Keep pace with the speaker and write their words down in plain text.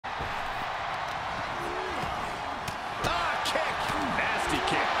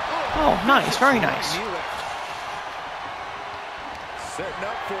Oh, nice, very nice. Setting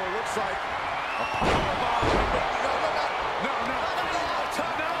up for looks like a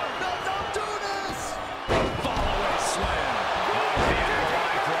no, don't do this. Follow-away slam.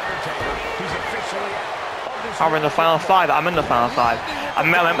 He's officially out. I'm in the final 5. I'm in the final 5. I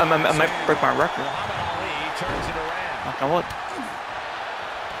might break my record. Knock on wood.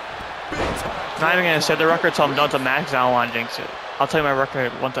 I'm not even gonna set the record till I'm done with the match because I don't want to jinx it. I'll tell you my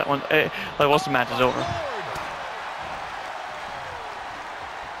record once the match is over.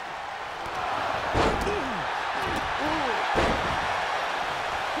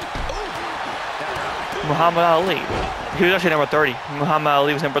 Muhammad Ali. He was actually number 30. Muhammad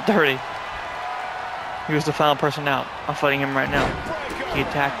Ali was number 30. He was the final person out. I'm fighting him right now. He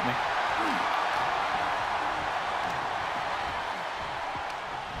attacked me.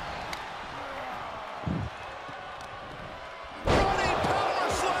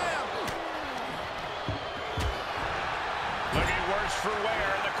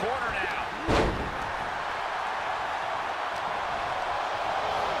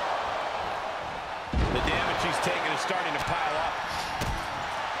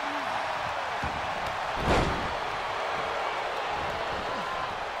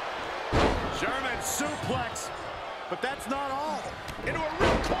 Suplex, but that's not all. Into a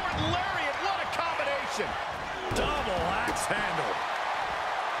ripcord lariat, what a combination. Double axe handle.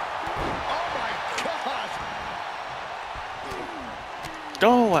 Oh my God.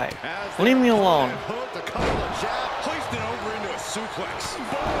 Go away. Leave me alone. Placed it over into a suplex. Boom,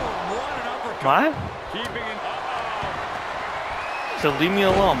 what an uppercut. What? Keeping it. So leave me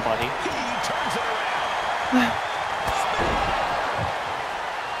alone, buddy. He turns it around.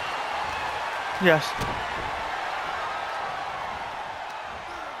 Yes.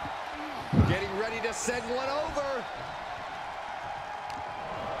 Getting ready to send one over.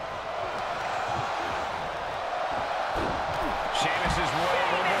 Sheamus's Royal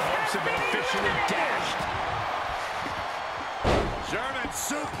Rumble hopes have been officially dashed. German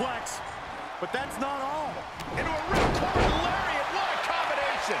suplex, but that's not all. Into a ripcord lariat, what a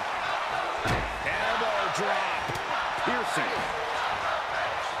combination. Elbow drop, piercing.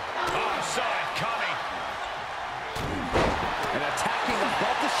 Oh, saw it coming. And attacking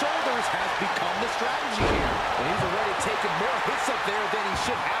above the shoulders has become the strategy here. And he's already taken more hits up there than he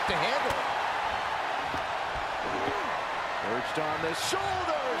should have to handle. Perched on the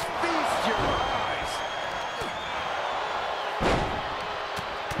shoulders, feast your eyes.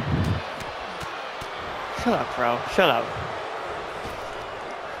 Shut up, bro. Shut up.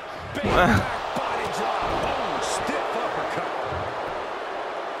 Big back body drop. Oh, stiff uppercut.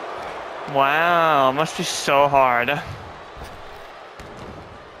 Wow, must be so hard. Oh,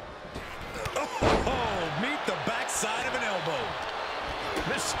 meet the backside of an elbow.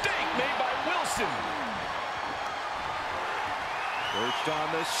 Mistake made by Wilson. Perched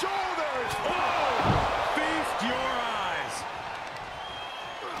on the shoulders. Oh, feast your eyes.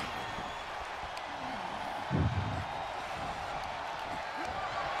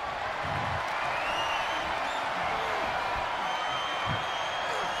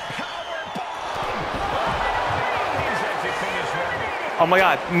 Oh my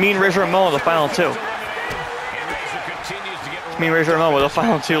God, me and Razor Ramon with the final 2. Me and Razor Ramon with the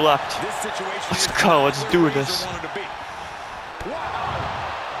final 2 left. Let's go, let's do this.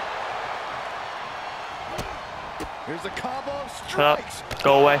 Here's a combo of Shut up, strikes.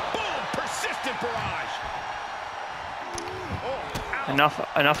 go away. Persistent barrage.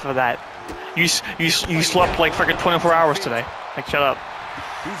 Enough of that. You slept like freaking 24 hours today. Like, shut up.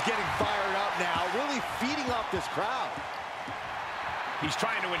 He's getting fired up now, really feeding off this crowd. He's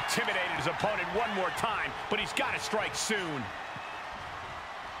trying to intimidate his opponent one more time, but he's got to strike soon.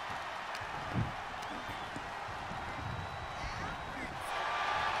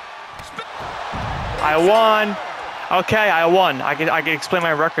 I won. Okay, I won. I can explain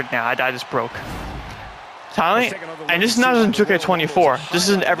my record now. I just broke. Tommy, and this is not in 2K24. This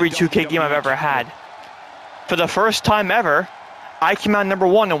is in every 2K game I've ever had. For the first time ever, I came out number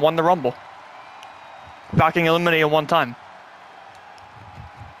 1 and won the Rumble. Without getting eliminated one time.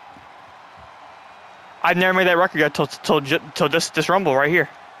 I've never made that record yet till this Rumble right here.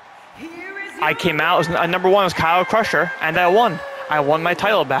 I came out, number 1 was Kyle Krusher, and I won. I won my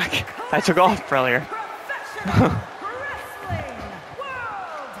title back. I took off earlier.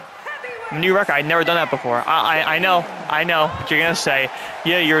 New record, I'd never done that before. I know, but you're gonna say,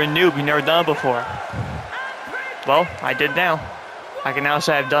 yeah, you're a noob, you've never done it before. Well, I did now. I can now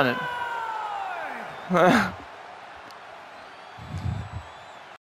say I've done it.